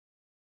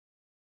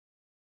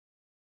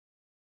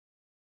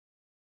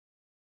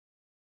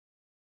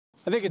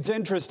I think it's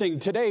interesting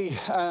today,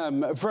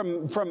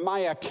 from my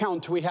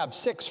account, we have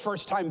 6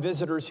 first-time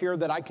visitors here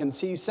that I can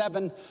see,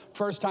 7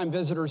 first-time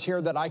visitors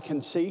here that I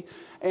can see.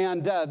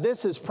 And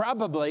this is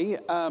probably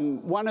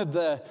one of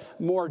the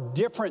more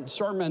different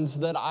sermons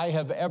that I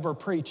have ever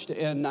preached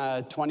in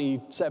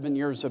 27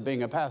 years of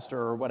being a pastor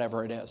or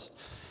whatever it is.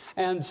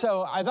 And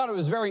so I thought it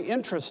was very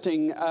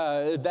interesting,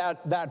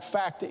 that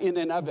fact in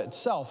and of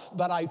itself.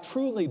 But I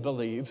truly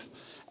believe,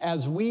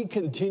 as we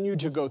continue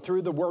to go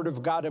through the Word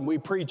of God and we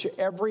preach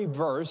every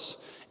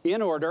verse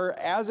in order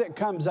as it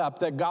comes up,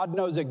 that God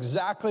knows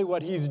exactly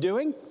what He's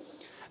doing,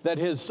 that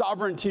His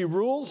sovereignty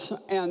rules,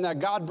 and that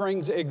God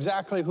brings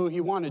exactly who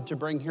He wanted to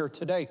bring here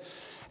today.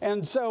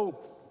 And so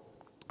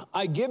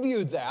I give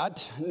you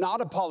that, not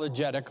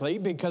apologetically,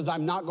 because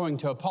I'm not going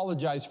to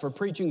apologize for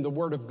preaching the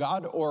Word of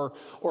God or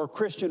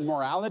Christian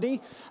morality,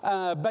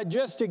 but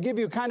just to give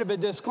you kind of a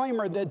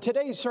disclaimer that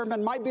today's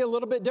sermon might be a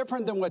little bit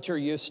different than what you're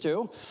used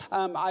to.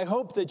 I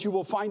hope that you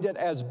will find it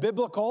as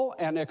biblical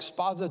and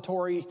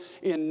expository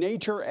in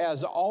nature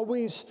as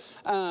always,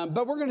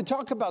 but we're going to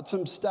talk about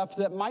some stuff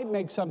that might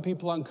make some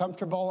people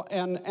uncomfortable,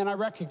 and I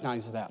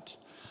recognize that.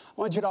 I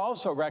want you to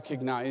also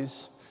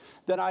recognize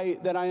that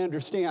I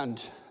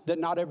understand that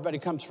not everybody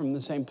comes from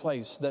the same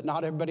place, that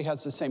not everybody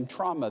has the same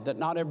trauma, that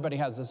not everybody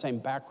has the same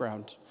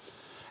background.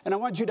 And I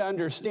want you to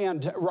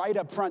understand right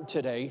up front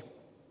today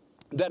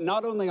that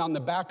not only on the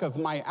back of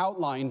my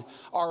outline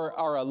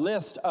are a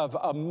list of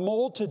a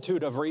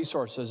multitude of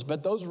resources,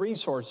 but those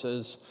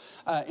resources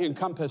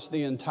encompass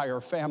the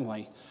entire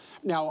family.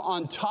 Now,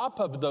 on top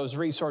of those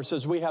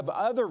resources, we have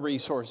other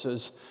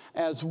resources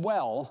as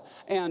well.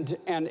 And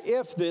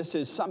if this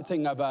is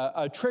something of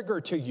a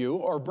trigger to you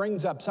or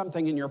brings up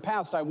something in your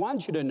past, I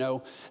want you to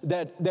know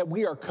that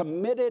we are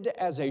committed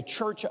as a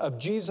church of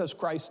Jesus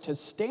Christ to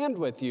stand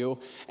with you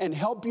and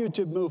help you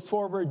to move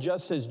forward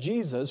just as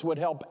Jesus would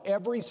help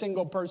every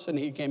single person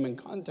He came in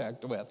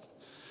contact with.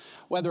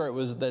 Whether it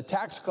was the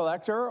tax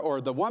collector or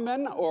the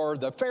woman or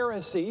the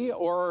Pharisee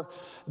or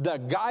the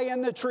guy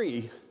in the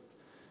tree,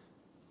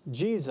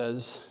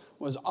 Jesus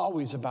was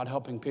always about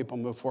helping people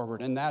move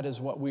forward, and that is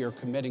what we are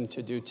committing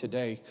to do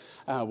today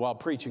while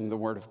preaching the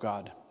Word of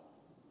God.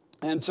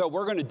 And so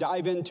we're going to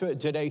dive into it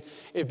today.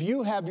 If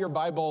you have your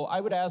Bible, I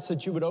would ask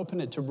that you would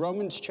open it to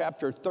Romans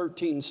chapter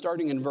 13,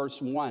 starting in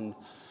verse 1.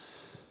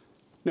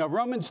 Now,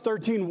 Romans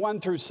 13, 1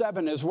 through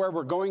 7 is where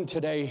we're going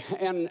today,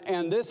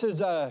 and this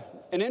is an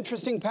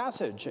interesting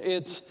passage.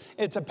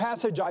 It's a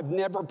passage I've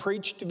never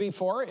preached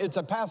before. It's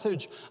a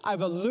passage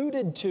I've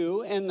alluded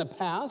to in the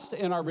past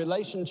in our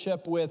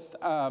relationship with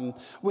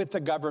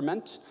the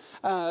government,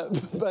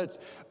 but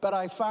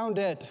I found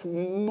it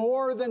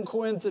more than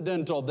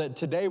coincidental that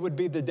today would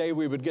be the day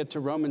we would get to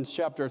Romans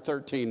chapter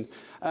 13.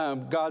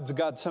 God's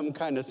got some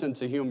kind of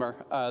sense of humor.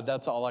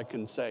 That's all I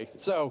can say.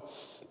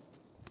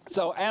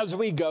 So as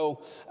we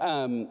go,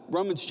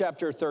 Romans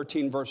chapter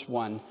 13, verse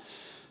 1,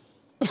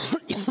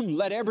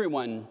 let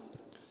everyone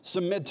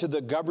submit to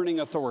the governing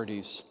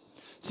authorities,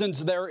 since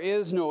there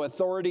is no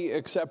authority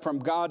except from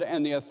God,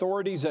 and the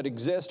authorities that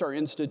exist are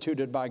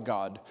instituted by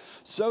God.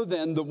 So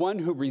then, the one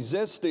who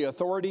resists the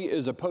authority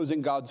is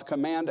opposing God's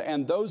command,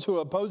 and those who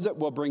oppose it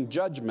will bring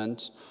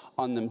judgment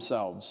on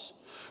themselves.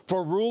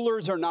 For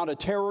rulers are not a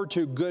terror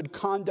to good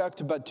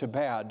conduct, but to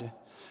bad.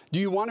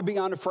 Do you want to be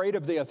unafraid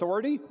of the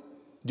authority?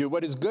 Do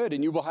what is good,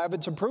 and you will have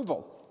its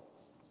approval.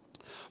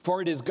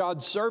 For it is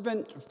God's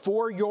servant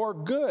for your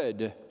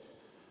good.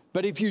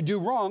 But if you do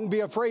wrong,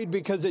 be afraid,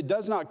 because it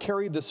does not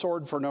carry the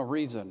sword for no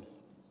reason.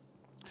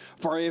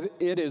 For it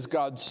is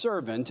God's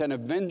servant, an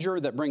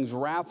avenger that brings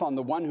wrath on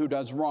the one who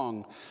does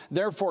wrong.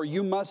 Therefore,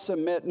 you must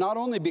submit, not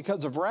only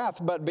because of wrath,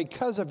 but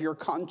because of your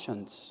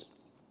conscience.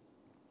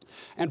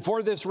 And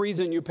for this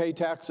reason you pay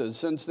taxes,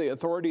 since the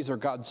authorities are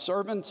God's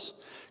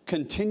servants,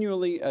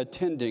 continually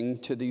attending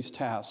to these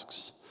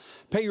tasks.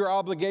 Pay your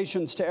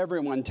obligations to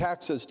everyone,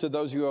 taxes to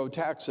those you owe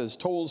taxes,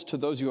 tolls to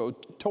those you owe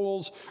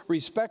tolls,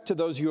 respect to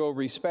those you owe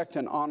respect,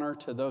 and honor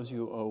to those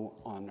you owe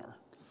honor.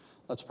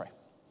 Let's pray.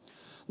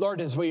 Lord,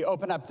 as we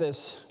open up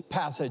this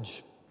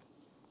passage,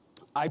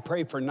 I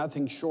pray for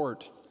nothing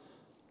short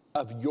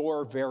of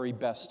your very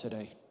best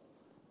today.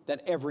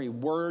 That every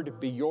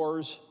word be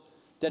yours,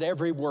 that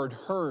every word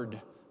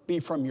heard be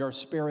from your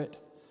Spirit,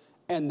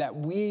 and that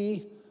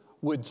we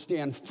would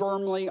stand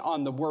firmly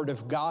on the Word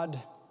of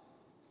God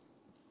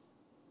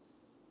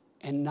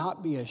and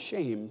not be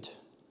ashamed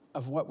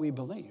of what we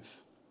believe.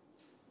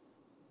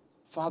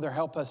 Father,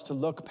 help us to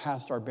look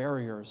past our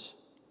barriers,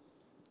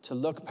 to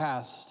look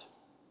past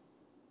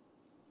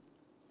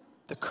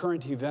the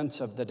current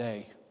events of the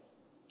day,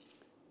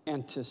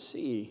 and to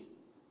see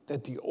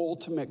that the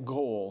ultimate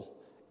goal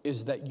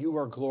is that you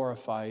are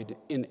glorified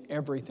in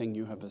everything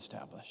you have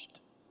established.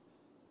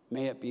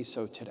 May it be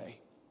so today.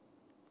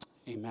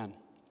 Amen.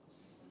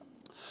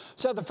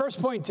 So the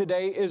first point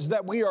today is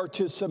that we are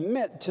to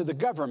submit to the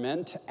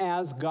government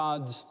as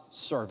God's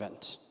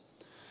servant.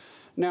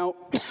 Now,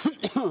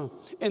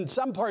 in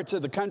some parts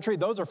of the country,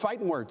 those are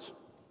fighting words.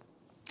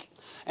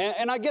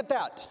 And I get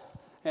that.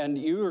 And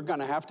you are going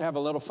to have a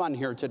little fun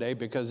here today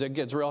because it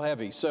gets real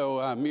heavy.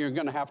 So you're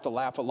going to have to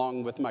laugh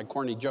along with my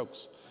corny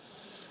jokes.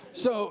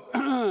 So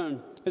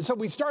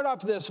we start off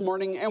this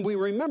morning and we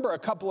remember a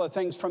couple of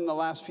things from the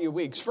last few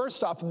weeks.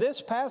 First off, this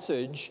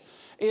passage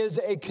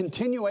is a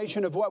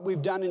continuation of what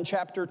we've done in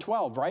chapter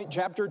 12, right?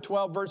 Chapter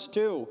 12, verse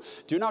 2.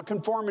 Do not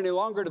conform any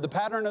longer to the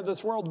pattern of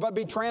this world, but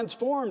be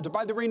transformed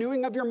by the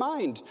renewing of your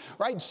mind,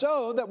 right?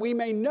 So that we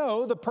may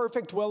know the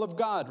perfect will of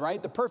God,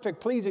 right? The perfect,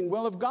 pleasing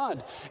will of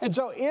God. And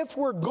so if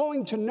we're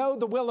going to know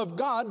the will of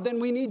God, then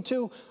we need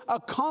to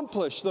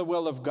accomplish the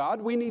will of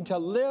God. We need to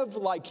live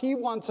like He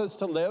wants us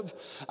to live.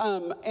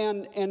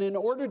 And in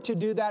order to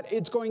do that,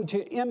 it's going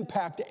to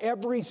impact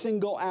every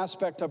single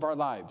aspect of our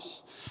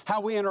lives.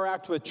 How we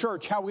interact with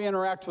church, how we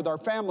interact with our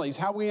families,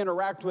 how we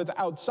interact with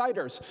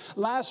outsiders.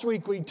 Last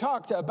week we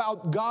talked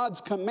about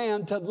God's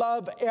command to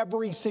love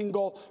every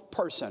single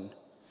person.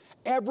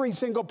 Every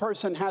single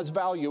person has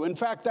value. In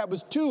fact, that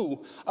was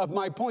 2 of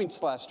my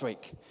points last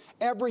week.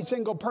 Every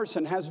single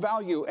person has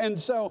value. And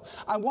so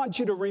I want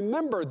you to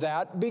remember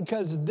that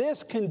because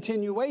this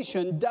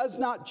continuation does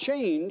not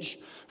change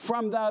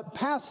from the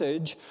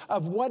passage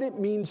of what it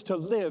means to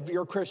live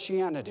your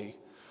Christianity.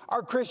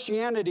 Our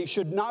Christianity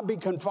should not be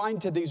confined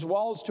to these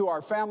walls, to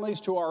our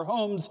families, to our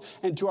homes,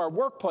 and to our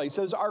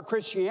workplaces. Our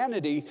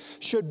Christianity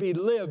should be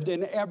lived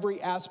in every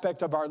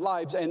aspect of our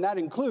lives, and that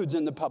includes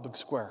in the public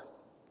square.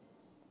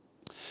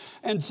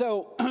 And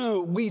so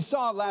we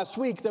saw last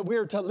week that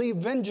we're to leave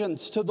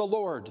vengeance to the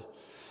Lord,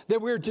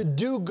 that we're to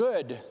do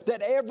good,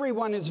 that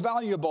everyone is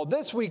valuable.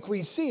 This week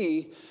we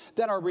see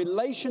that our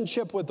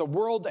relationship with the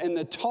world and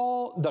the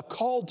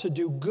call to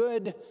do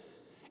good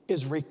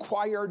is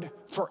required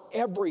for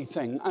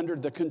everything under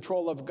the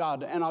control of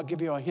God. And I'll give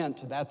you a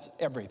hint, that's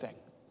everything.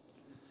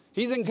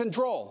 He's in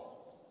control.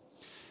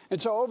 And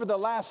so over the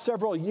last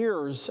several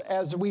years,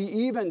 as we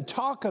even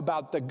talk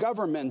about the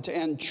government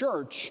and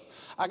church,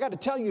 I got to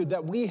tell you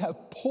that we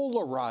have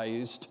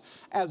polarized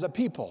as a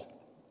people.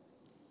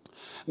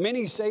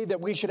 Many say that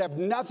we should have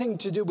nothing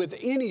to do with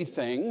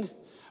anything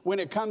when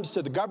it comes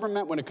to the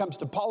government, when it comes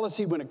to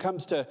policy, when it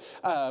comes to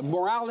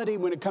morality,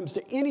 when it comes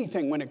to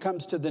anything, when it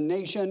comes to the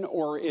nation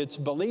or its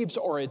beliefs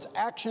or its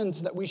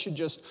actions, that we should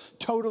just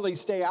totally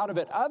stay out of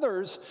it.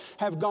 Others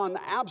have gone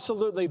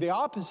absolutely the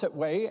opposite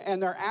way, and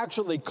they're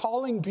actually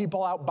calling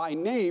people out by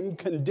name,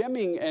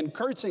 condemning and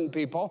cursing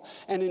people,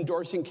 and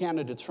endorsing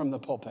candidates from the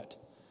pulpit.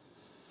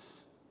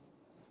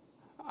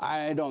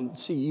 I don't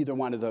see either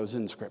one of those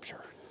in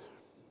Scripture.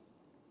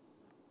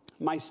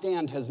 My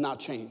stand has not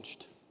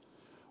changed.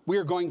 We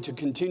are going to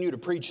continue to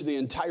preach the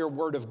entire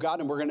Word of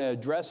God, and we're going to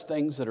address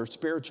things that are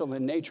spiritual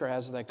in nature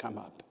as they come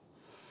up.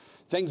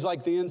 Things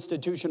like the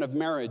institution of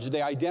marriage,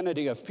 the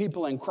identity of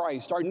people in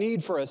Christ, our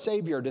need for a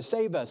Savior to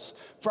save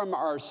us from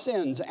our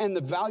sins, and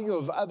the value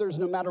of others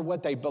no matter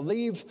what they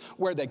believe,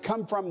 where they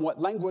come from,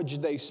 what language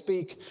they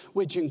speak,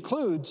 which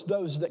includes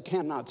those that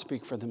cannot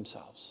speak for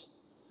themselves.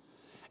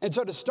 And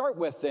so to start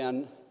with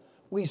then,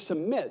 we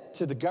submit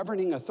to the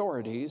governing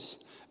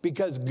authorities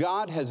because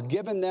God has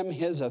given them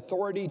His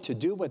authority to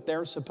do what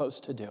they're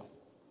supposed to do.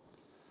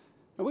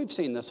 And we've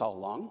seen this all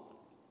along.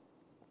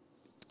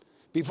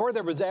 Before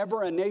there was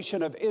ever a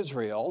nation of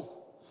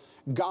Israel,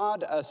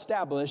 God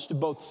established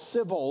both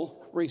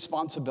civil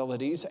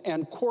responsibilities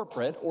and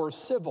corporate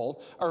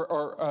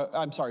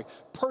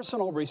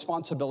personal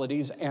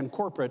responsibilities and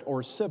corporate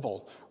or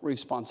civil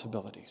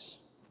responsibilities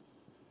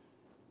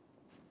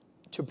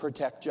to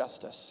protect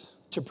justice,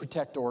 to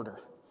protect order,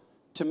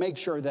 to make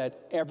sure that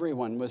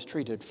everyone was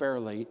treated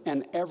fairly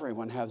and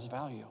everyone has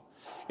value.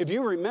 If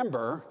you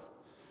remember,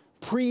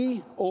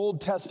 pre-Old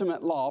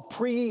Testament law,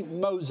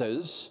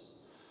 pre-Moses,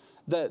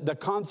 the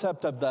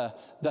concept of the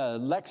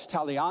lex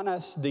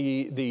talionis,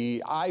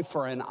 the eye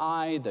for an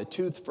eye, the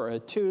tooth for a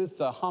tooth,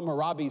 the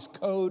Hammurabi's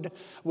code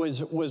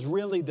was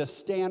really the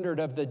standard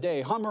of the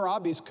day.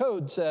 Hammurabi's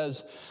code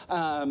says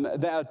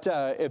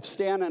that if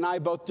Stan and I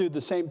both do the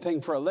same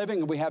thing for a living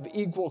and we have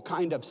equal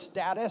kind of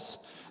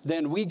status,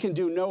 then we can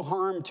do no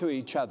harm to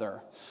each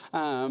other.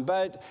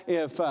 But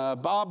if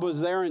Bob was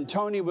there and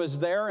Tony was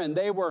there and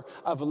they were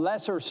of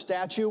lesser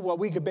stature, well,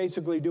 we could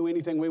basically do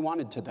anything we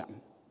wanted to them.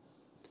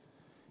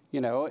 You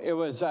know, it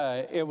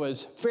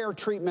was fair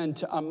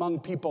treatment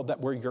among people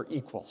that were your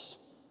equals.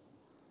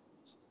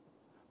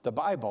 The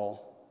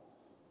Bible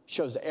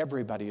shows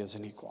everybody as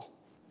an equal.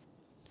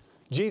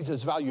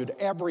 Jesus valued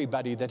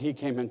everybody that He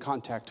came in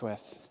contact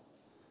with.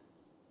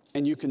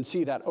 And you can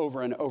see that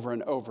over and over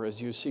and over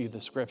as you see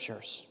the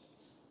Scriptures.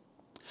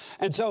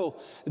 And so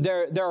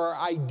there are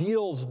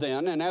ideals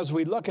then, and as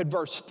we look at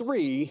verse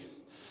 3,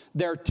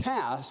 the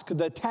task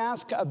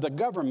of the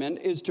government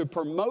is to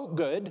promote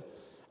good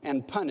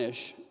and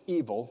punish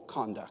evil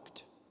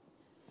conduct.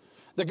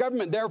 The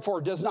government,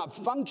 therefore, does not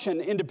function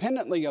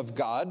independently of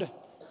God,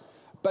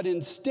 but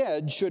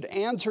instead should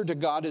answer to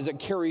God as it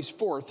carries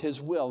forth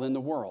His will in the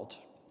world.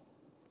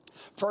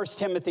 1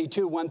 Timothy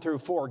 2, 1 through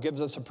 4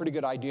 gives us a pretty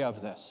good idea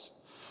of this.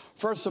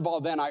 First of all,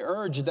 then, I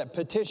urge that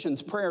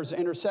petitions, prayers,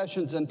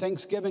 intercessions, and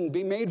thanksgiving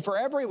be made for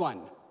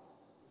everyone.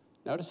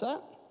 Notice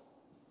that?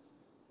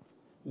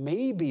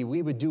 maybe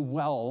we would do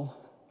well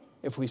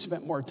if we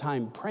spent more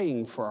time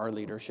praying for our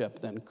leadership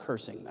than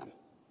cursing them.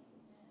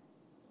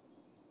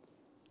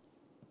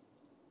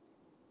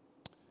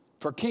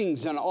 For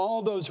kings and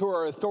all those who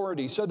are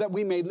authority, so that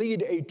we may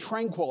lead a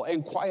tranquil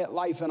and quiet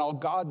life in all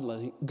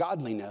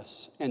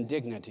godliness and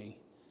dignity.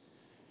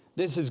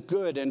 This is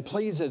good and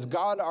pleases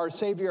God our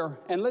Savior,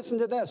 and listen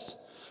to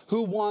this,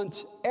 who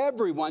wants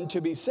everyone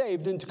to be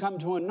saved and to come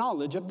to a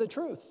knowledge of the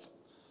truth.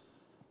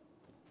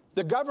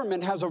 The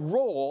government has a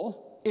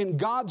role in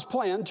God's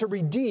plan to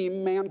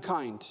redeem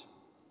mankind,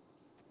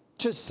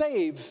 to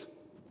save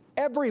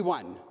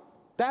everyone.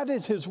 That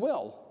is his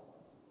will.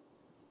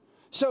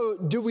 So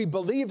do we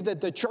believe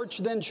that the church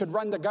then should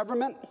run the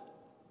government?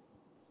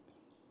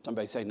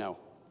 Somebody say no.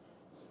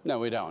 No,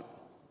 we don't.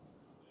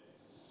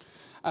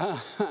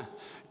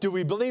 Do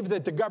we believe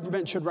that the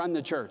government should run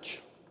the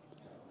church?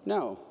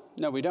 No,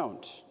 we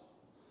don't.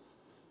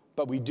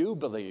 But we do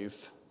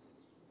believe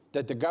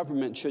that the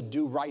government should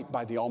do right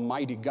by the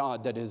Almighty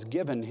God that has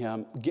given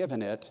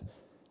it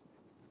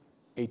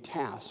a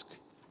task,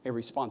 a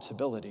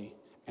responsibility,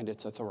 and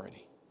its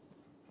authority.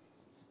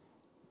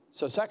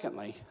 So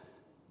secondly,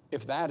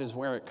 if that is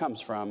where it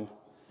comes from,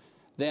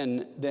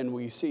 then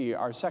we see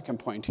our second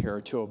point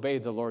here, to obey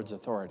the Lord's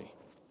authority.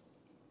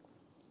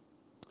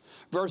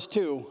 Verse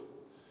 2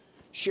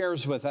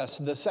 shares with us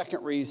the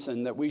second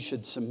reason that we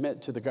should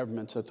submit to the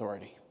government's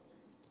authority.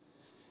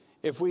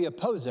 If we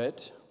oppose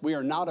it, we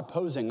are not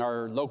opposing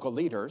our local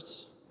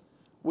leaders.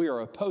 We are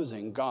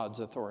opposing God's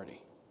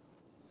authority.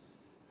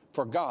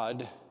 For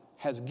God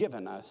has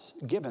given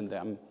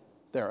them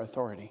their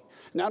authority.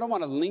 Now, I don't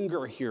want to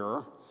linger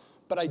here,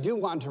 but I do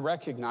want to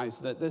recognize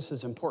that this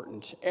is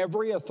important.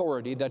 Every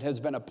authority that has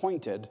been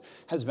appointed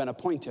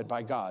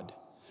by God.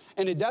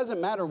 And it doesn't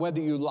matter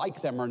whether you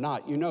like them or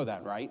not. You know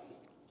that, right?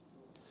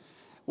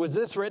 Was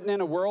this written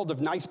in a world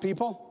of nice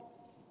people?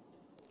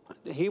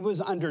 He was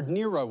under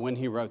Nero when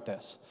he wrote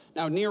this.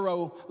 Now,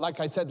 Nero,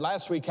 like I said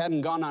last week,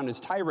 hadn't gone on his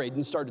tirade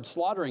and started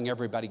slaughtering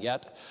everybody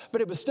yet,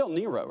 but it was still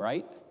Nero,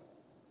 right?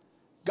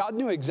 God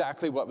knew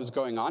exactly what was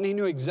going on. He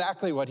knew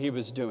exactly what he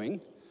was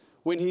doing.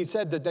 When he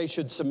said that they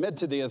should submit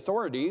to the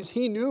authorities,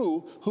 he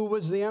knew who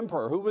was the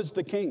emperor, who was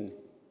the king.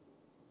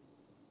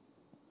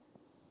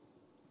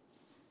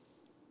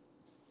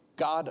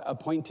 God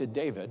appointed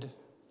David,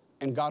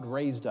 and God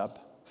raised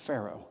up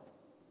Pharaoh.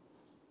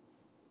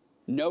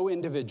 No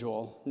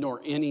individual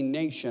nor any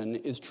nation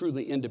is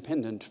truly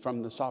independent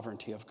from the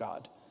sovereignty of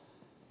God.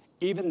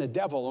 Even the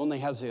devil only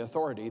has the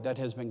authority that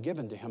has been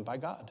given to him by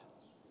God.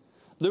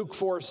 Luke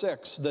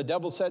 4:6, the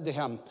devil said to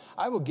him,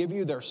 I will give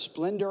you their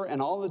splendor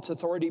and all its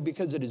authority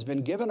because it has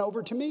been given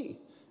over to me,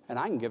 and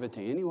I can give it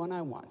to anyone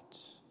I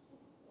want.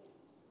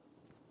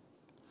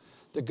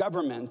 The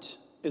government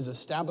is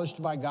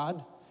established by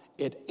God.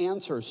 It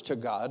answers to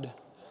God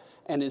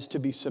and is to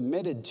be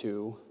submitted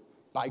to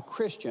by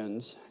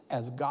Christians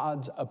as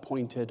God's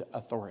appointed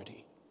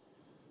authority.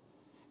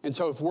 And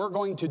so if we're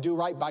going to do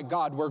right by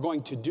God, we're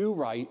going to do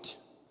right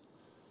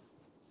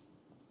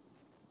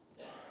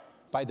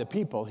by the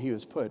people he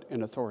has put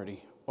in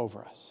authority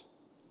over us.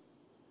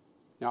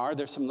 Now, are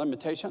there some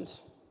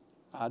limitations?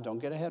 Don't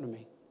get ahead of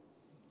me.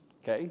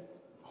 Okay,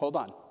 hold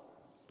on.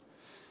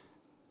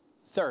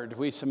 Third,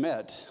 we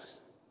submit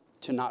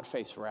to not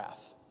face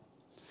wrath.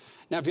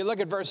 Now, if you look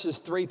at verses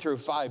 3 through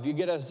 5, you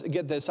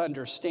get this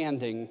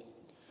understanding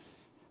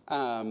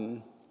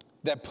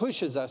that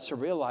pushes us to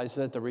realize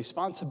that the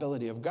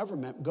responsibility of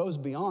government goes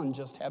beyond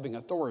just having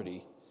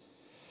authority.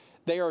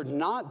 They are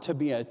not to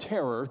be a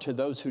terror to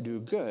those who do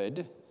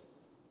good,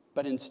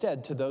 but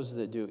instead to those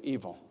that do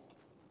evil.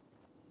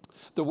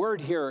 The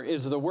word here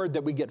is the word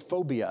that we get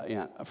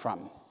phobia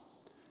from,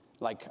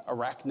 like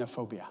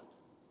arachnophobia.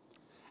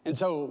 And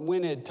so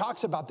when it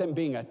talks about them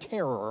being a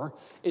terror,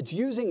 it's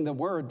using the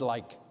word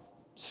like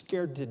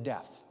scared to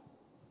death.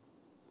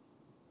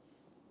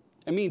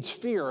 It means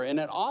fear, and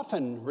it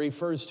often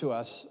refers to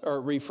us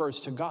or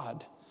refers to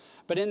God.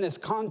 But in this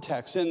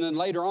context, and then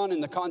later on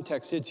in the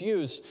context, it's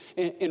used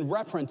in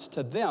reference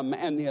to them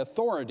and the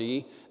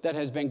authority that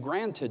has been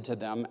granted to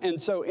them.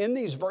 And so in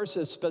these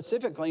verses,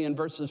 specifically in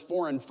verses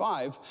 4 and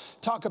 5,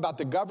 talk about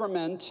the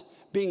government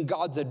being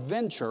God's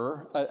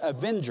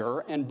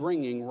avenger and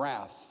bringing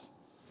wrath.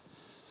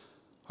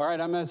 All right,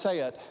 I'm going to say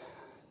it.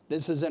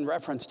 This is in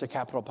reference to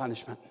capital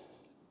punishment.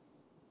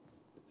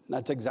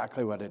 That's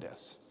exactly what it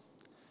is.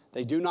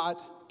 They do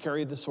not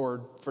carry the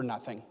sword for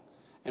nothing.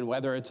 And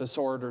whether it's a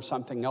sword or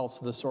something else,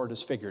 the sword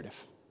is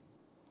figurative.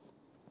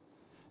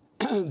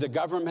 The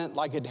government,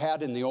 like it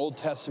had in the Old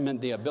Testament,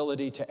 the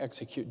ability to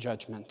execute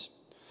judgment.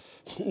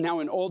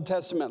 Now, in Old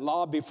Testament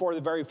law, before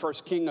the very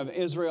first king of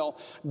Israel,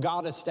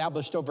 God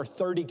established over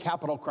 30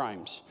 capital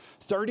crimes,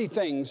 30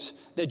 things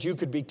that you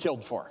could be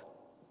killed for.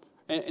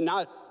 And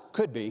not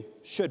could be,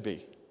 should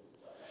be.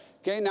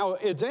 Okay, now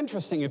it's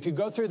interesting if you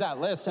go through that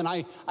list, and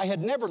I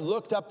had never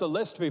looked up the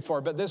list before,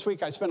 but this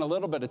week I spent a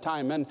little bit of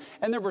time, and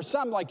there were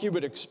some like you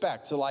would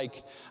expect,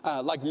 like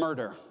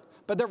murder.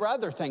 But there were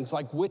other things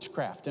like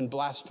witchcraft and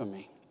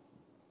blasphemy.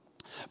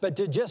 But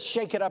to just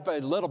shake it up a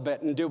little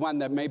bit and do one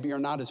that maybe you're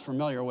not as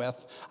familiar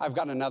with, I've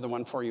got another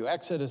one for you.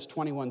 Exodus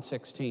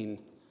 21:16.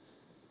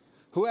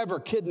 Whoever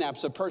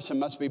kidnaps a person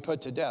must be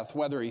put to death,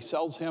 whether he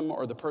sells him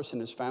or the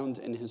person is found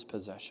in his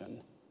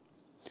possession.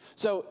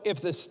 So if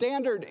the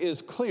standard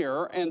is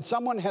clear and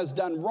someone has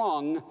done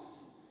wrong,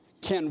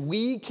 can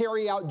we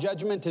carry out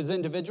judgment as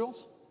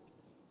individuals?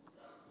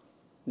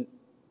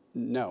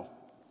 No.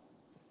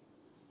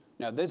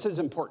 Now, this is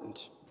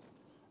important.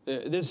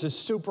 This is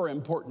super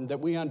important that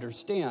we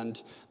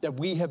understand that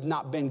we have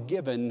not been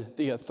given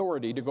the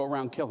authority to go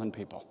around killing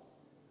people.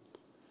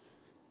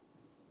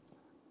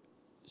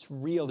 It's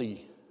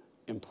really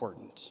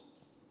important.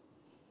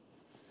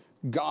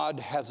 God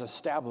has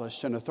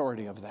established an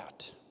authority of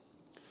that.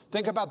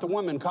 Think about the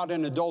woman caught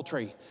in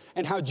adultery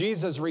and how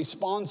Jesus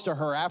responds to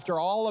her after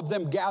all of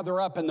them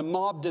gather up and the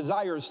mob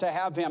desires to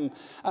have him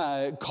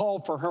call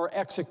for her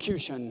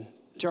execution,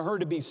 to her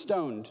to be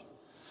stoned.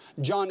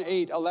 John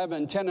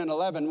 8:10 and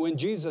 11, when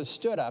Jesus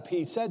stood up,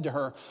 he said to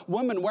her,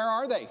 "Woman, where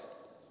are they?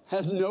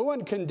 Has no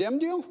one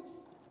condemned you?"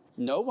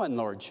 "No one,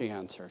 Lord," she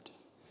answered.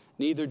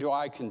 "Neither do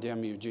I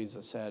condemn you,"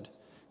 Jesus said.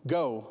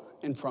 "Go,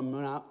 and from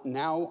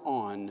now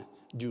on,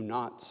 do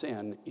not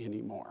sin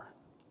anymore."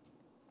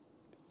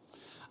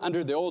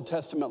 Under the Old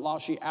Testament law,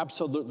 she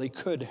absolutely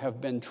could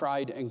have been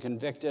tried and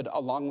convicted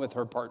along with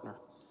her partner.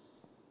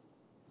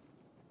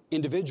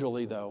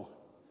 Individually, though,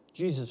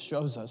 Jesus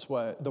shows us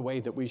the way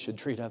that we should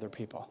treat other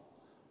people.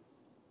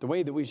 The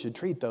way that we should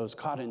treat those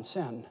caught in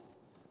sin.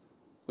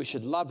 We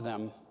should love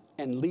them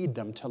and lead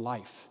them to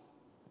life.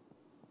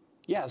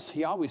 Yes,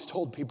 he always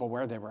told people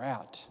where they were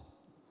at,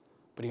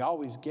 but he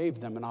always gave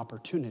them an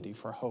opportunity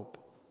for hope,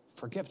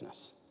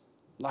 forgiveness,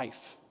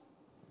 life.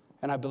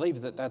 And I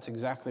believe that that's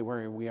exactly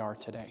where we are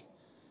today.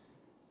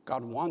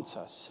 God wants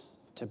us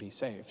to be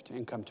saved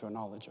and come to a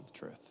knowledge of the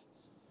truth.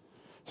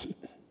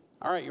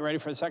 All right, you ready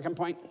for the second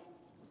point?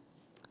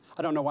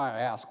 I don't know why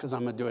I asked, because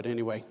I'm going to do it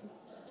anyway.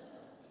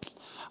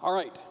 All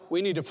right,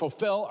 we need to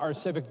fulfill our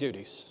civic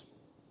duties,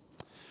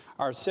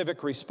 our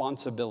civic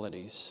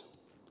responsibilities.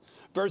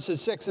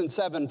 Verses 6 and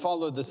 7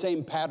 follow the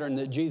same pattern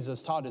that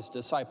Jesus taught his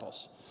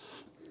disciples.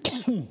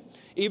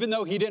 Even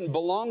though he didn't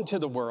belong to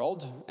the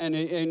world, and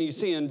you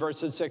see in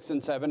verses 6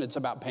 and 7, it's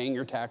about paying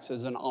your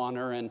taxes and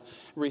honor and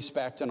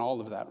respect and all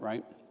of that,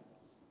 right?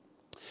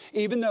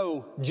 Even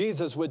though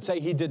Jesus would say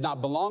he did not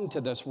belong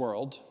to this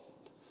world,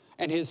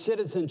 and his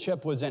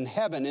citizenship was in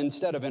heaven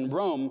instead of in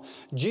Rome,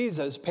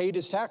 Jesus paid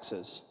his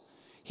taxes.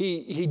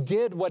 He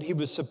did what he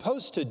was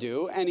supposed to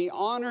do, and he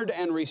honored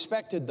and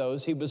respected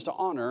those he was to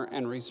honor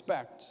and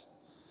respect.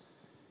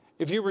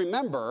 If you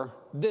remember,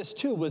 this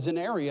too was an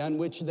area in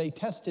which they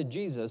tested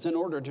Jesus in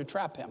order to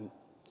trap him.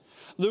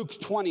 Luke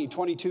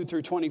 20:22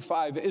 through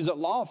 25, is it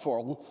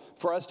lawful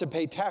for us to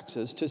pay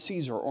taxes to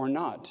Caesar or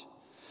not?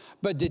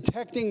 But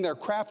detecting their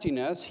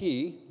craftiness,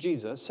 he,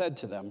 Jesus, said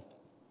to them,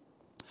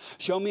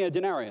 "Show me a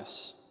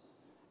denarius.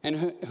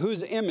 And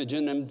whose image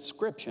and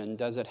inscription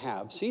does it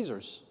have?"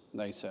 "Caesar's,"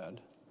 they said.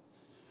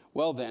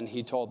 "Well then,"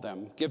 he told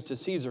them, "give to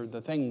Caesar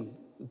the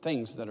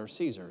things that are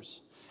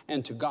Caesar's,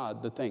 and to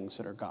God the things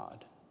that are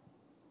God's."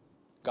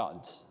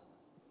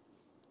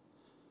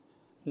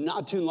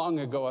 Not too long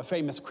ago, a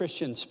famous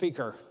Christian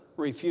speaker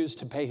refused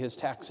to pay his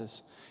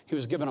taxes. He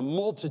was given a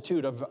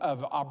multitude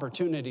of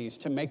opportunities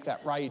to make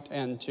that right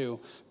and to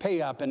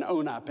pay up and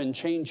own up and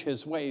change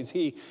his ways.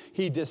 He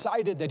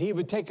decided that he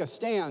would take a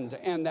stand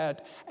and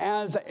that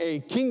as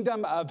a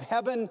kingdom of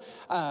heaven,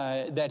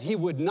 that he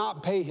would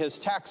not pay his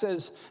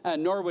taxes,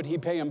 nor would he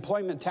pay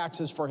employment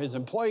taxes for his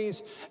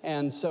employees.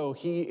 And so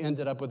he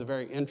ended up with a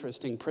very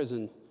interesting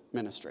prison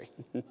ministry.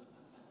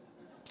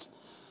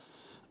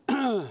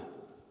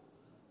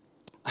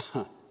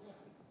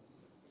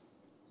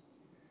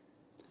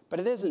 But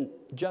it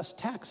isn't just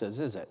taxes,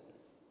 is it?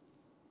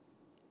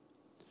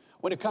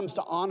 When it comes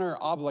to honor,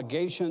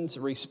 obligations,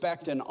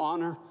 respect, and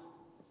honor,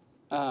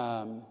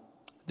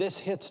 this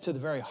hits to the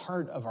very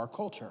heart of our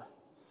culture.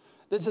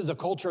 This is a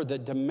culture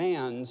that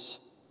demands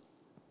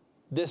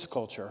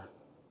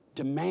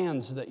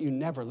that you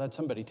never let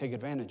somebody take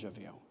advantage of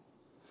you.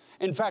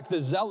 In fact,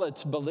 the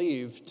Zealots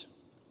believed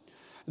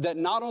that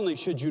not only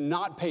should you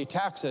not pay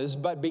taxes,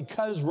 but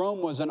because Rome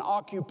was an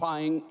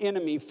occupying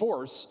enemy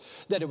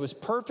force, that it was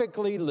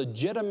perfectly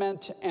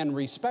legitimate and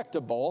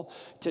respectable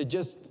to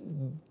just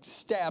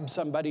stab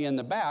somebody in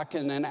the back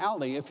in an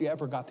alley if you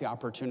ever got the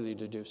opportunity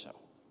to do so.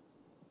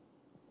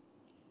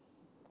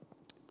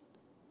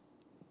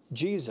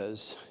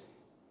 Jesus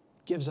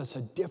gives us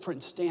a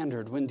different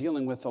standard when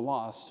dealing with the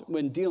lost,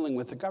 when dealing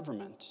with the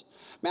government.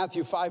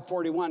 Matthew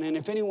 5:41, and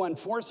if anyone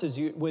forces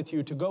you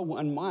to go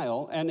 1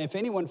 mile,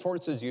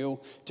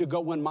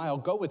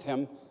 go with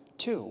him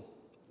 2.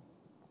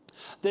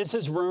 This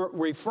is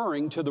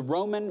referring to the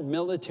Roman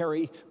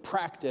military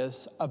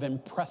practice of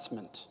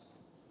impressment.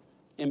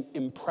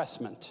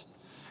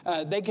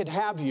 They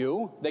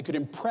could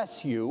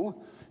impress you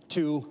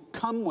to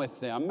come with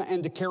them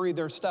and to carry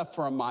their stuff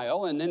for a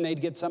mile, and then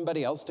they'd get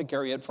somebody else to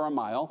carry it for a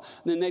mile,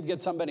 and then they'd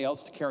get somebody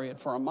else to carry it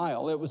for a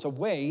mile. It was a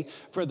way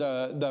for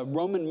the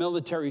Roman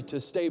military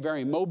to stay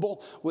very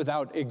mobile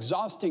without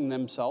exhausting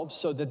themselves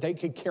so that they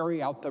could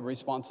carry out the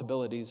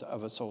responsibilities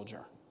of a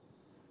soldier.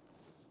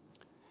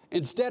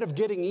 Instead of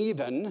getting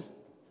even,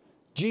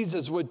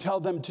 Jesus would tell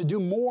them to do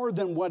more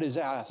than what is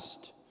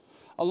asked.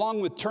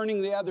 Along with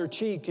turning the other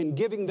cheek and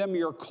giving them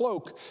your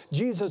cloak,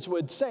 Jesus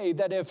would say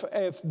that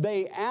if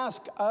they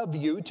ask of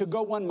you to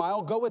go 1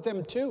 mile, go with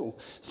them 2.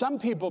 Some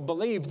people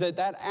believe that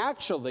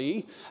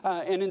actually,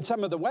 and in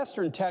some of the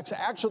Western texts,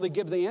 actually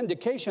give the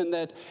indication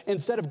that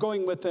instead of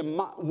going with them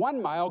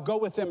 1 mile, go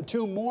with them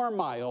 2 more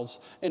miles.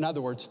 In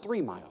other words,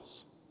 3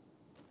 miles.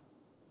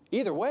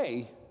 Either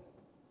way,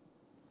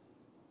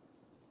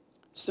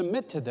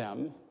 submit to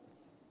them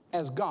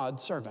as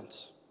God's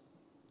servants.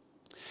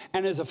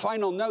 And as a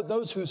final note,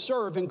 those who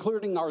serve,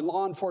 including our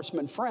law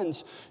enforcement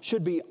friends,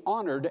 should be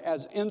honored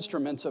as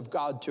instruments of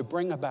God to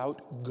bring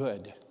about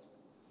good.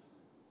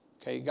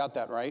 Okay, you got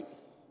that right?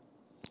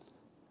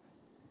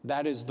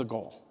 That is the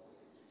goal.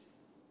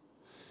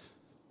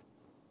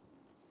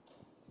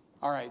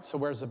 All right, so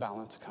where's the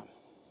balance come?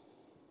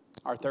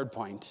 Our third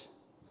point,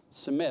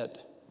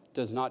 submit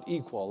does not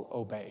equal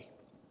obey.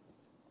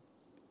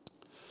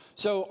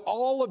 So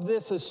all of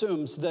this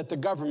assumes that the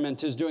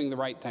government is doing the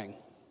right thing.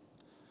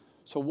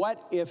 So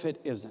what if it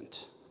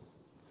isn't?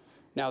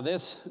 Now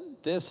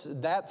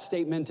that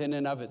statement in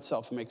and of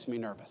itself makes me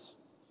nervous.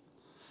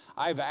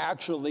 I've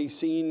actually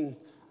seen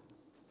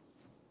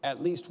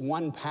at least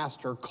one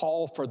pastor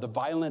call for the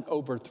violent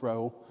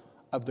overthrow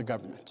of the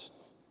government.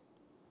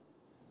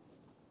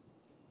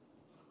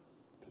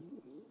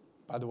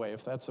 By the way,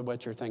 if that's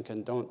what you're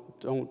thinking,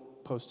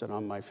 don't post it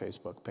on my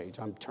Facebook page.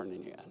 I'm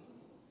turning you in.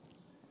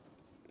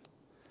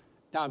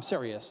 Now I'm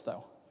serious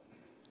though.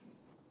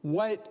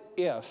 What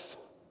if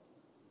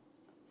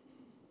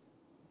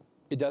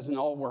it doesn't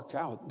all work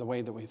out the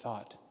way that we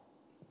thought?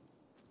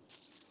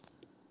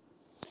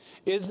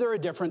 Is there a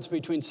difference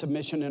between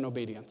submission and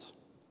obedience?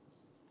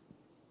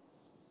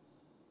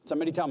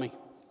 Somebody tell me.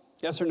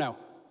 Yes or no?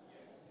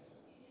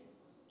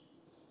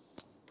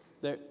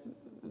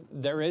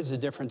 There is a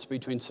difference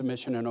between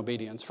submission and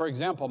obedience. For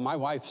example, my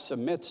wife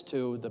submits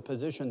to the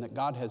position that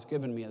God has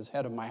given me as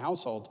head of my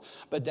household,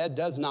 but that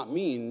does not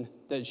mean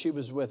that she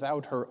was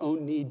without her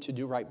own need to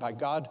do right by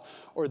God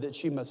or that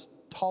she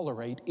must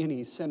tolerate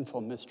any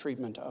sinful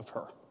mistreatment of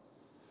her.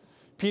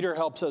 Peter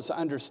helps us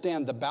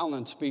understand the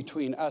balance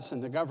between us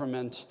and the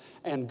government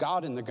and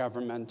God and the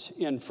government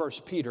in 1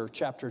 Peter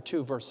chapter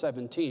 2, verse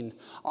 17.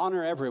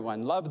 Honor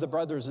everyone, love the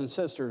brothers and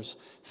sisters,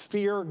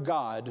 fear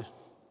God,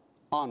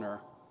 honor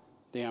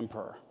the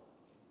emperor.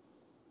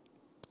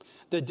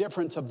 The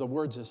difference of the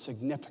words is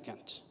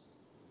significant.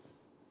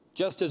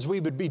 Just as we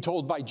would be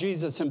told by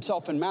Jesus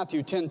himself in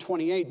Matthew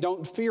 10:28,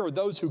 don't fear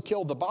those who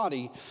kill the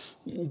body,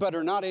 but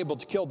are not able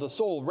to kill the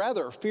soul.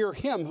 Rather, fear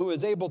him who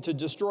is able to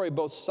destroy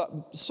both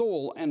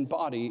soul and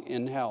body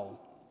in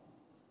hell.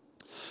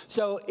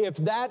 So if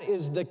that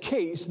is the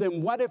case,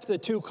 then what if the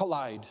two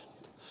collide?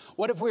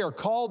 What if we are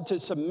called to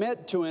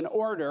submit to an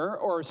order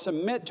or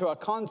submit to a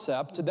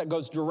concept that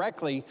goes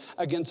directly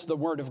against the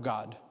Word of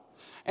God?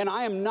 And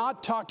I am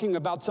not talking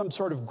about some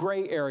sort of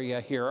gray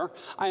area here.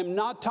 I am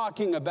not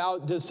talking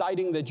about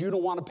deciding that you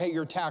don't want to pay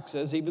your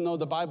taxes, even though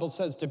the Bible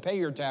says to pay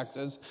your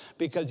taxes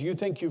because you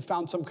think you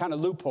found some kind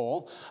of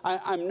loophole.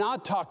 I'm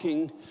not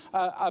talking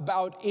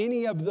about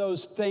any of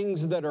those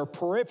things that are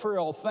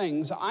peripheral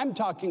things. I'm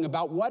talking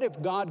about what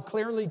if God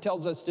clearly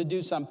tells us to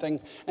do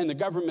something and the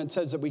government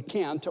says that we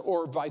can't,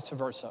 or vice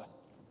versa.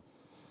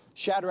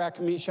 Shadrach,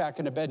 Meshach,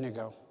 and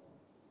Abednego.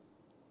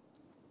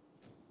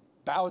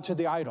 Bow to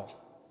the idol.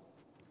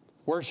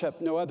 Worship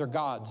no other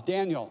gods.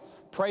 Daniel,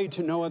 pray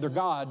to no other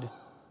God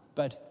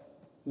but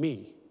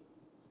me.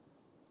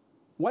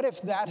 What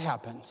if that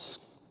happens?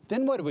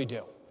 Then what do we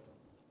do?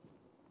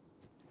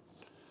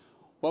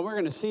 Well, we're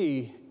going to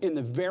see in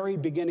the very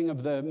beginning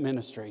of the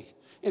ministry,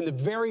 in the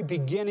very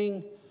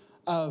beginning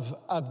of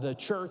the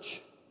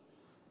church,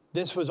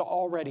 this was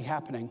already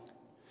happening.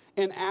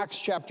 In Acts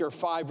chapter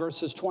 5,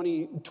 verses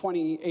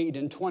 28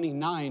 and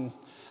 29,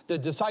 the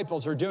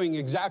disciples are doing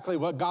exactly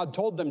what God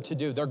told them to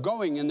do. They're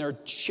going and they're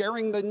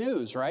sharing the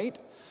news, right?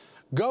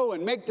 Go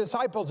and make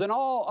disciples of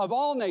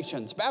all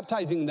nations,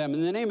 baptizing them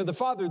in the name of the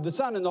Father, the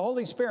Son, and the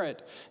Holy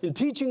Spirit, and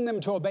teaching them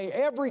to obey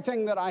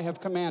everything that I have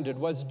commanded,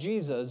 was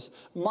Jesus'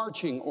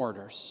 marching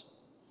orders.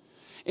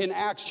 In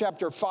Acts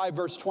chapter 5,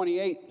 verse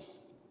 28,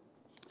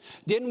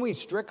 didn't we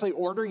strictly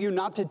order you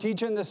not to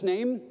teach in this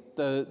name?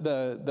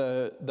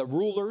 The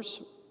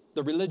rulers,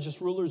 the religious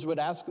rulers would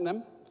ask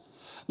them.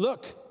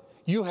 Look,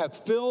 you have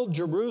filled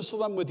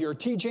Jerusalem with your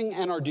teaching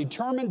and are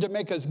determined to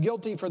make us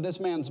guilty for this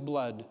man's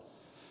blood.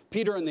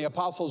 Peter and the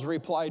apostles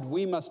replied,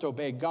 we must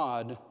obey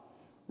God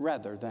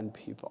rather than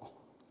people.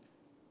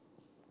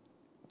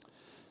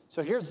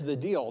 So here's the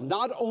deal.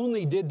 Not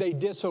only did they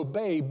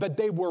disobey, but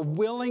they were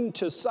willing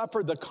to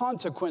suffer the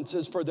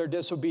consequences for their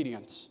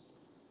disobedience.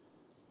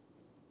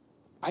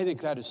 I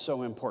think that is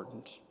so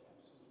important.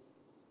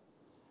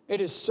 It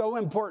is so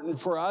important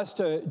for us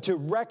to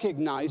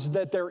recognize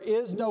that there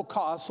is no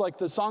cost, like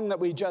the song that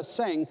we just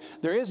sang,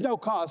 there is no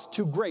cost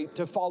too great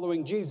to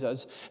following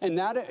Jesus. And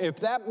that if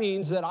that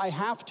means that I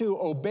have to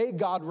obey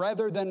God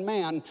rather than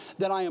man,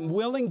 that I am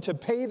willing to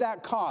pay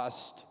that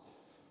cost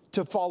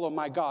to follow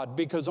my God,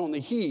 because only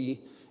He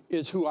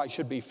is who I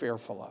should be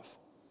fearful of.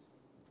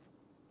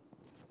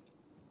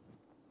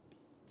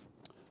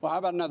 Well, how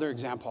about another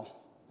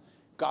example?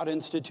 God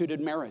instituted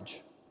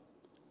marriage.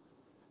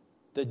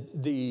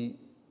 The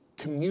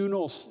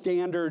communal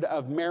standard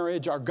of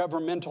marriage, our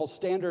governmental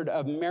standard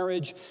of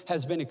marriage,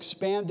 has been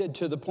expanded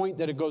to the point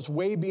that it goes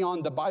way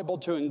beyond the Bible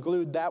to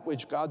include that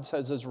which God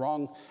says is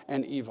wrong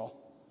and evil.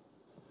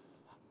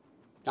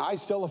 Now, I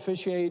still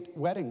officiate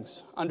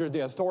weddings under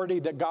the authority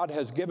that God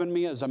has given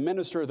me as a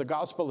minister of the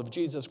gospel of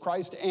Jesus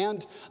Christ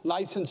and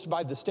licensed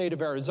by the state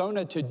of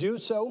Arizona to do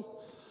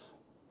so,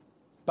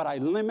 but I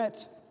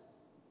limit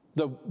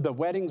the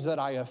weddings that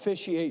I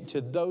officiate to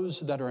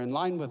those that are in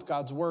line with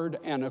God's word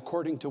and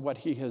according to what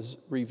He has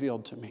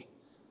revealed to me.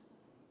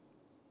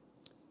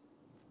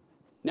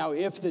 Now,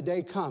 if the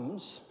day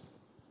comes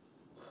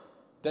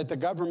that the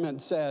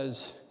government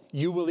says,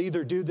 you will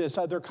either do this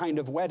other kind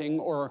of wedding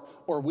or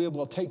we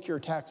will take your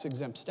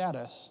tax-exempt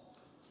status,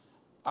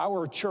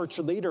 our church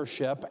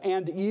leadership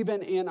and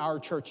even in our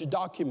church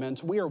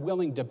documents, we are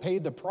willing to pay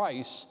the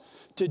price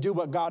to do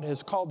what God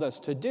has called us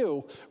to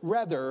do,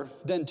 rather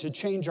than to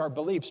change our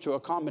beliefs to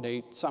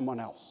accommodate someone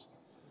else.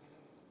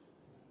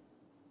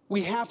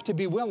 We have to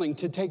be willing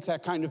to take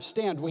that kind of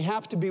stand. We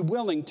have to be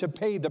willing to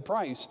pay the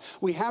price.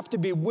 We have to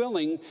be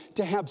willing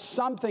to have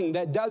something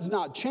that does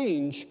not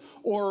change,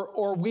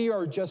 or we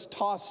are just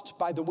tossed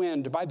by the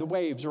wind, by the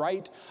waves,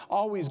 right?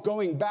 Always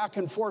going back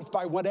and forth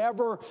by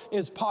whatever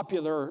is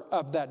popular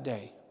of that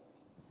day.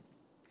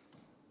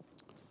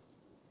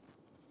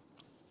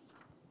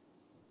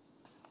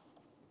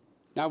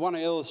 Now, I want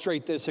to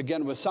illustrate this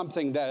again with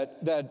something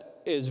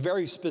that is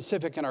very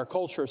specific in our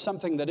culture,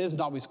 something that isn't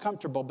always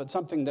comfortable, but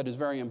something that is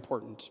very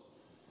important.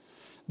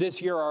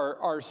 This year,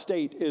 our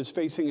state is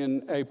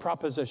facing a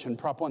proposition,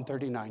 Prop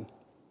 139.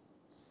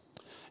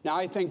 Now,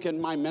 I think in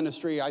my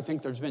ministry, I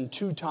think there's been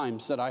 2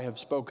 times that I have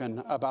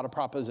spoken about a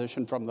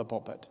proposition from the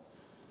pulpit.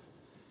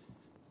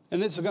 And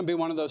this is going to be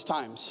one of those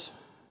times.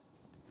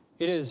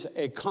 It is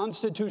a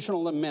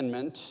constitutional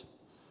amendment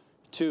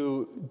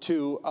to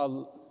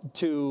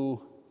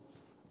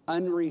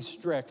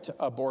unrestrict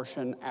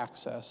abortion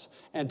access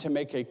and to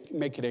make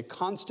it a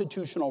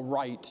constitutional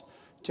right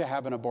to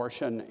have an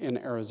abortion in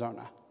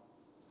Arizona.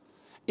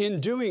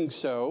 In doing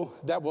so,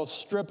 that will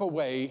strip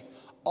away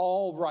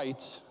all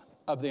rights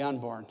of the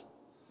unborn.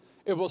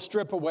 It will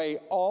strip away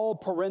all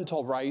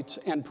parental rights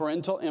and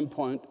parental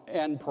input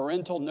and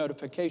parental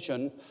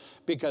notification,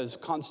 because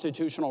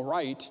constitutional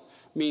right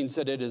means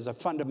that it is a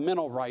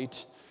fundamental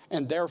right,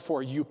 and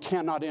therefore you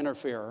cannot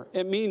interfere.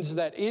 It means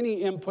that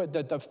any input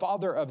that the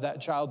father of that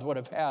child would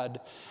have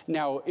had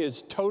now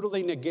is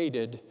totally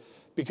negated,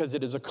 because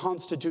it is a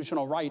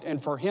constitutional right.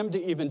 And for him to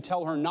even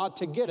tell her not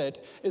to get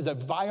it is a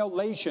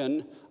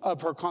violation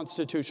of her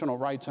constitutional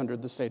rights under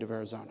the state of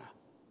Arizona.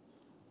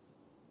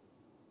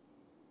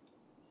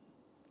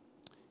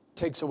 It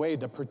takes away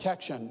the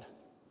protection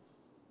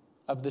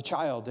of the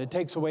child. It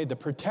takes away the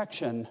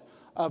protection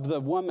of the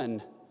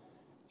woman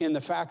in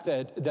the fact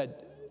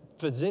that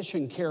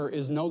physician care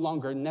is no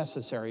longer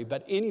necessary,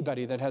 but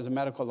anybody that has a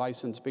medical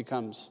license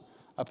becomes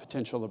a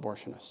potential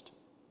abortionist.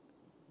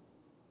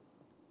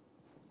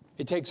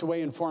 It takes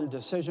away informed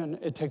decision.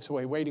 It takes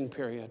away waiting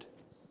period.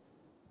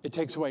 It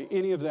takes away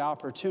any of the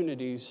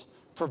opportunities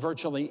for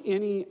virtually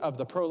any of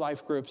the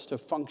pro-life groups to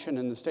function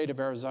in the state of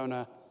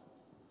Arizona.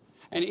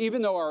 And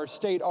even though our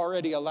state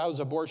already allows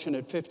abortion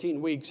at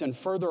 15 weeks and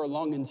further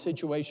along in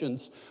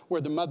situations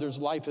where the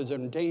mother's life is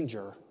in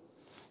danger,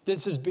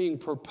 this is being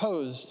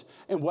proposed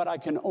in what I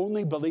can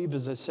only believe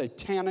is a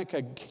satanic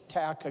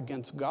attack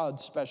against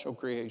God's special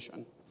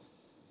creation.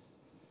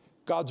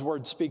 God's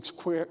word speaks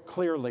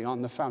clearly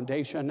on the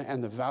foundation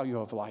and the value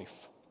of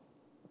life.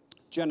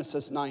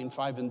 Genesis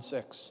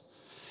 9:5-6.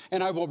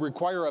 And I will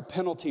require a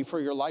penalty for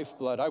your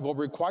lifeblood. I will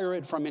require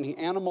it from any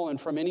animal and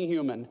from any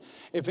human.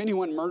 If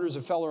anyone murders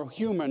a fellow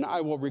human,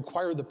 I will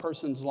require the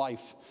person's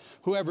life.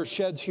 Whoever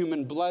sheds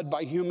human blood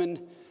by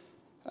humans,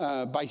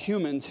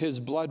 his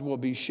blood will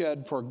be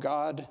shed, for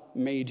God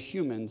made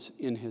humans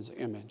in his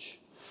image.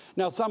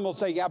 Now, some will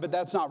say, yeah, but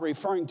that's not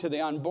referring to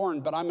the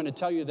unborn. But I'm going to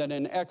tell you that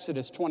in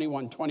Exodus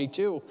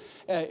 21:22,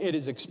 it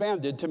is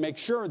expanded to make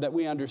sure that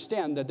we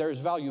understand that there is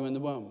value in the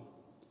womb.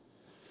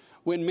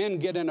 When men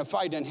get in a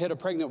fight and hit a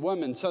pregnant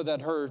woman so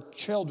that her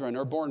children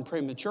are born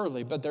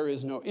prematurely, but there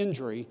is no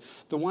injury,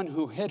 the one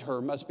who hit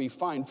her must be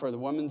fined for the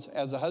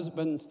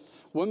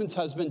woman's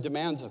husband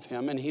demands of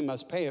him, and he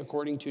must pay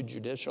according to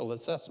judicial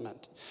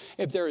assessment.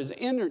 If there is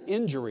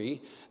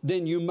injury,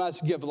 then you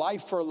must give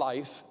life for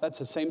life. That's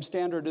the same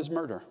standard as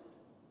murder.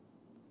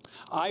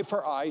 Eye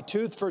for eye,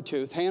 tooth for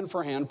tooth, hand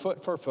for hand,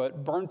 foot for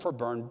foot, burn for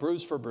burn,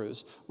 bruise for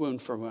bruise,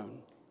 wound for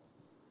wound.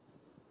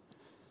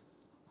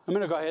 I'm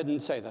going to go ahead and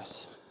say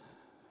this.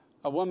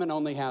 A woman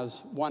only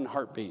has one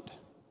heartbeat.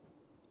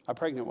 A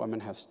pregnant woman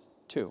has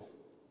two.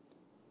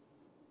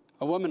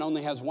 A woman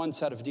only has one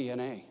set of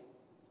DNA.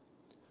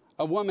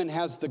 A woman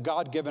has the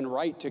God-given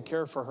right to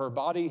care for her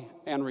body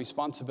and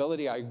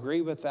responsibility. I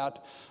agree with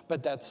that.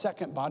 But that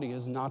second body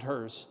is not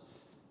hers.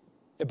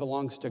 It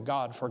belongs to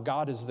God, for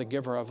God is the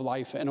giver of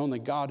life, and only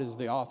God is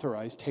the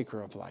authorized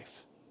taker of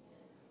life.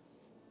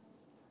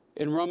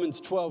 In Romans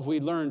 12, we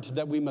learned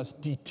that we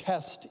must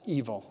detest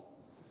evil.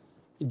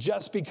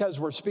 Just because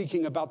we're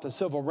speaking about the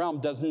civil realm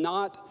does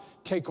not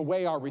take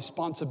away our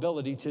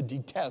responsibility to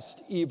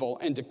detest evil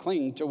and to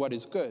cling to what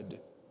is good.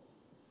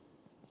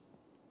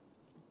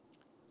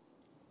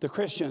 The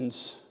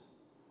Christians,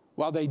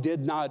 while they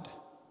did not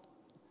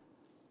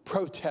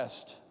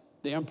protest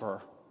the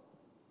emperor,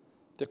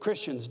 the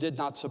Christians did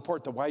not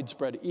support the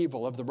widespread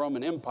evil of the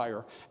Roman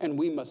Empire, and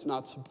we must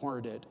not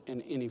support it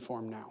in any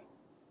form now.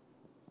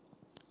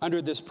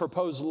 Under this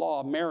proposed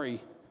law, Mary,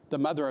 the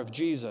mother of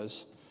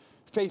Jesus,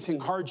 facing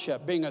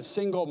hardship, being a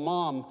single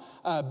mom,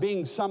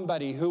 being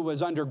somebody who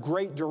was under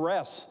great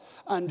duress,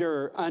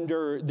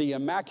 under the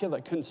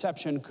Immaculate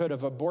Conception, could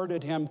have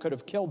aborted him, could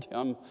have killed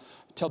him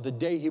till the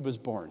day he was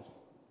born,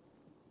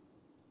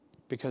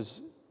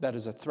 because that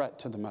is a threat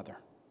to the mother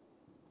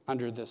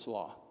under this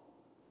law.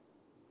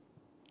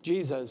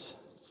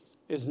 Jesus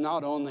is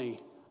not only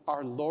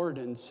our Lord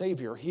and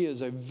Savior, he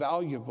was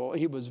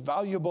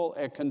valuable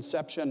at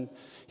conception.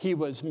 He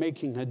was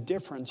making a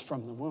difference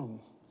from the womb.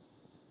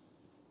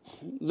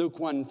 Luke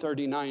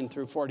 1:39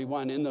 through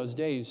 41, in those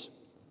days,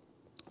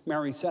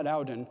 Mary set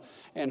out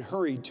and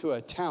hurried to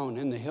a town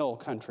in the hill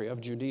country of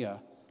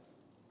Judah,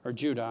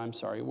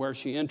 where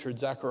she entered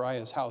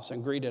Zechariah's house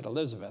and greeted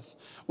Elizabeth.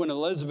 When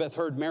Elizabeth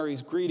heard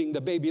Mary's greeting,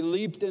 the baby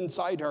leaped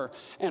inside her,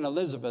 and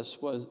Elizabeth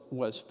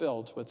was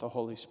filled with the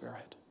Holy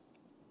Spirit.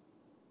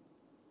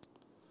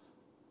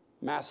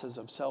 Masses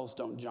of cells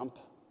don't jump,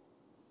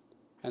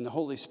 and the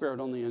Holy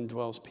Spirit only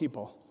indwells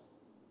people.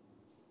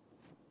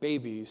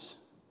 Babies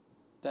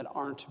that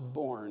aren't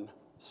born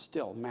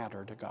still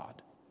matter to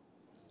God.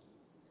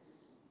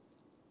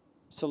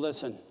 So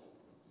listen,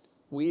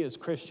 we as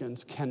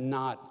Christians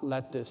cannot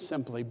let this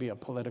simply be a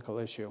political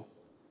issue.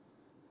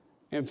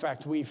 In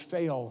fact, we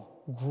fail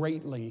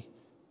greatly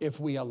if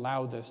we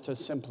allow this to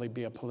simply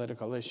be a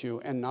political issue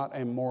and not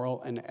a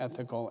moral and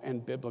ethical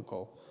and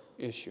biblical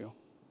issue.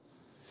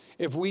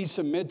 If we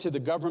submit to the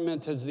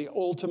government as the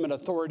ultimate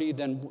authority,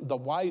 then the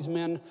wise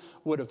men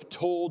would have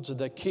told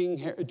King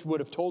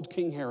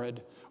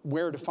Herod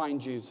where to find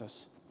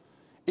Jesus.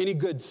 Any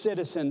good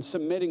citizen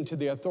submitting to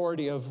the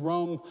authority of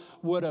Rome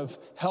would have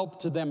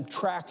helped them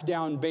track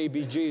down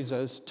baby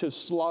Jesus to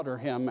slaughter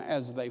him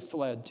as they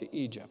fled to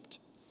Egypt.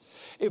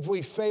 If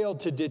we fail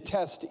to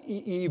detest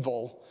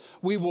evil,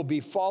 if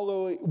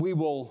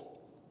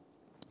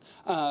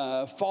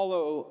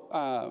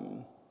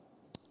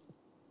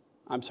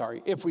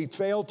we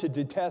fail to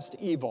detest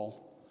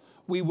evil,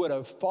 we would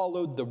have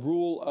followed the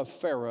rule of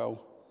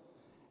Pharaoh,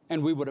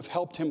 and we would have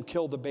helped him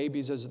kill the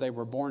babies as they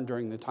were born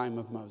during the time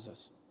of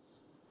Moses.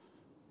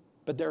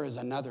 But there is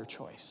another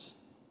choice.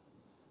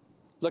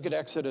 Look at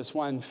Exodus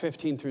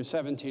 1:15 through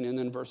 17, and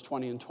then verse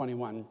 20 and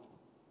 21.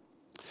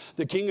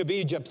 The king of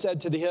Egypt said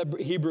to the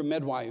Hebrew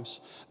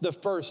midwives, the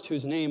first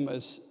whose name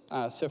was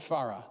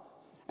Sephara,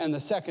 and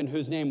the second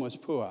whose name was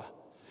Puah,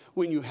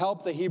 when you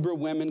help the Hebrew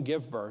women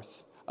give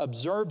birth,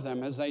 observe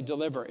them as they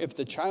deliver. If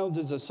the child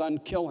is a son,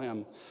 kill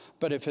him.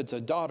 But if it's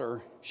a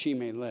daughter, she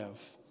may live.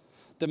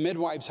 The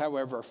midwives,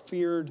 however,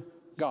 feared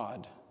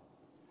God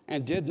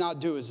and did not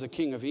do as the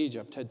king of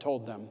Egypt had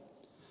told them.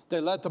 They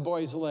let the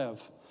boys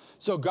live.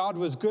 So God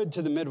was good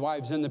to the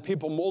midwives, and the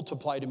people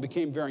multiplied and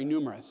became very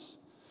numerous.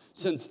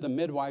 Since the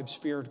midwives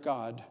feared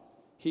God,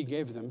 he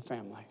gave them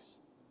families.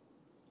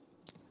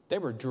 They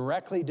were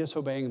directly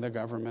disobeying the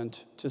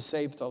government to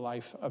save the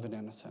life of an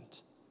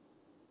innocent.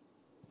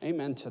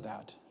 Amen to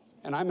that.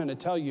 And I'm going to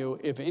tell you,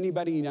 if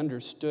anybody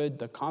understood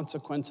the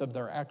consequence of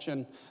their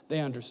action, they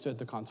understood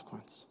the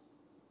consequence.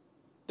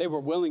 They were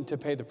willing to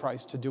pay the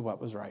price to do what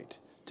was right,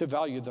 to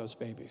value those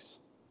babies.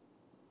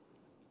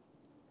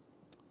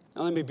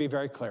 Now let me be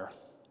very clear.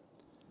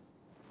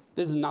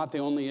 This is not the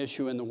only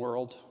issue in the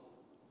world.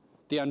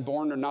 The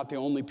unborn are not the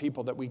only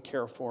people that we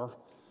care for.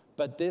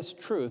 But this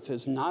truth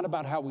is not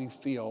about how we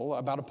feel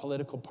about a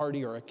political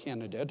party or a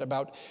candidate,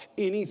 about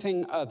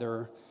anything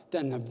other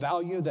than the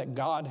value that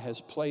God has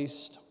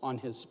placed on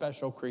his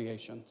special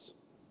creations.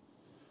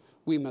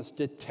 We must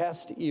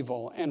detest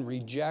evil and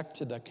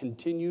reject the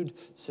continued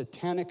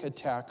satanic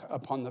attack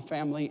upon the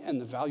family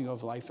and the value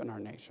of life in our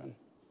nation.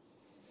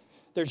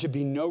 There should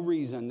be no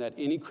reason that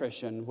any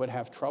Christian would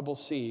have trouble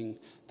seeing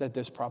that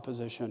this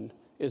proposition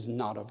is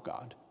not of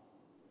God.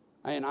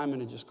 And I'm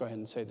going to just go ahead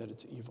and say that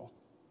it's evil.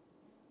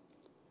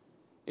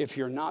 If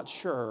you're not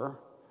sure,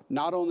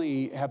 not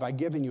only have I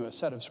given you a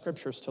set of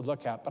scriptures to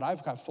look at, but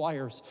I've got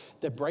flyers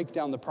that break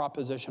down the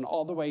proposition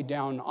all the way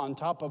down on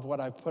top of what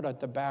I've put at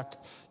the back,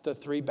 the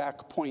 3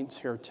 back points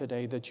here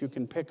today that you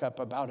can pick up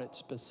about it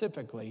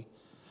specifically,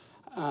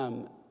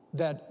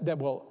 that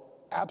will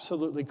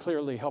absolutely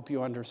clearly help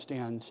you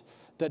understand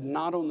that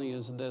not only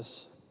is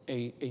this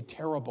a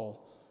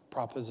terrible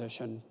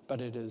proposition, but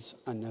it is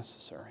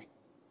unnecessary.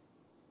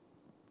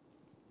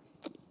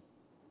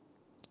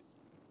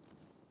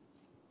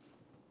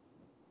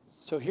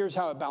 So here's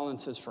how it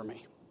balances for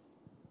me.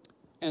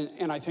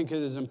 And I think it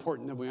is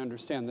important that we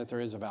understand that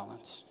there is a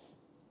balance.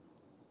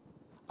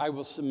 I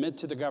will submit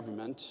to the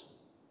government,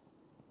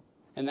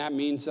 and that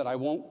means that I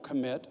won't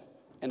commit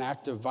an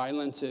act of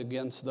violence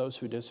against those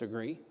who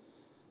disagree,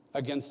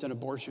 against an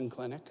abortion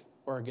clinic,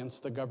 or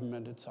against the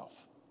government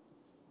itself.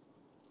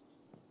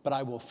 But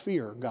I will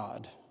fear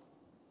God.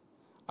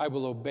 I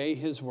will obey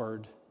his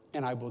word,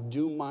 and I will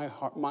do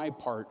my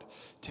part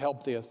to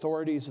help the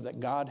authorities that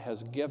God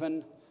has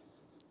given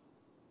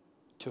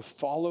to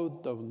follow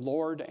the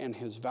Lord and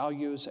his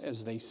values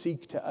as they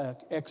seek to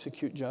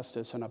execute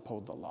justice and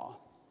uphold the law.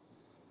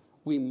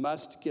 We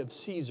must give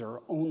Caesar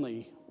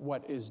only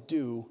what is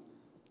due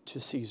to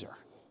Caesar.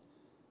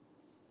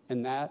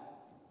 And that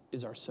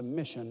is our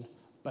submission,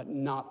 but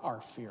not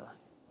our fear,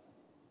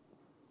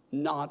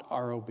 not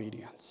our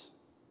obedience.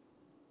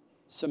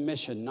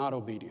 Submission, not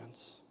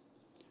obedience.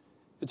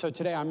 And so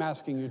today I'm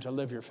asking you to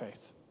live your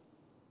faith.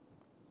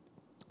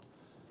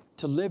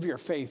 To live your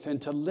faith and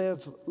to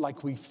live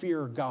like we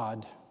fear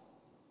God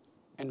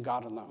and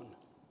God alone.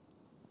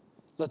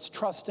 Let's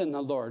trust in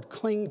the Lord,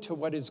 cling to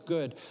what is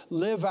good,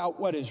 live out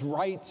what is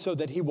right so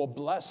that he will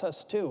bless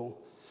us too.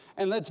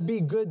 And let's be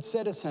good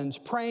citizens,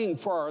 praying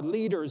for our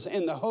leaders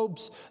in the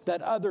hopes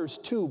that others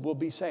too will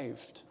be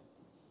saved.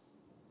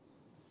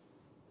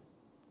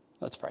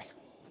 Let's pray.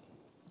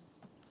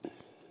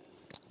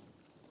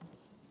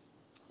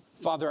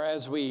 Father,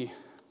 as we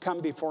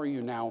come before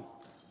you now,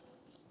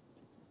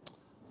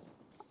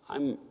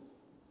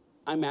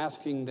 I'm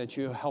asking that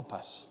you help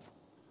us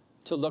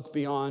to look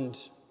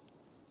beyond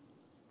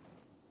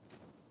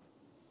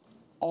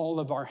all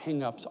of our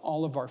hang-ups,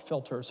 all of our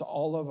filters,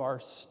 all of our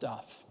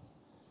stuff,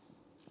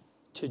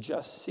 to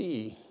just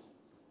see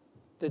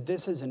that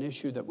this is an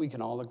issue that we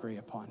can all agree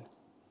upon.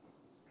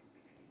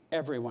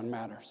 Everyone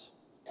matters.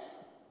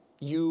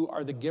 You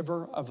are the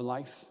giver of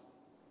life,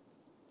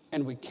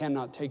 and we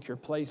cannot take your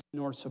place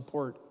nor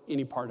support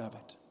any part of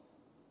it.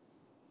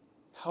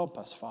 Help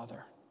us,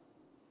 Father,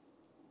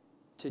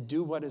 to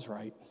do what is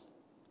right,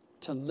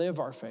 to live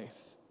our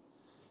faith,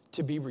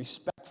 to be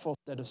respectful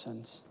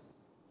citizens,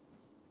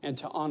 and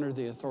to honor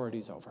the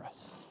authorities over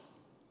us.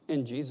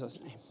 In Jesus'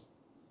 name,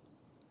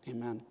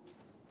 amen.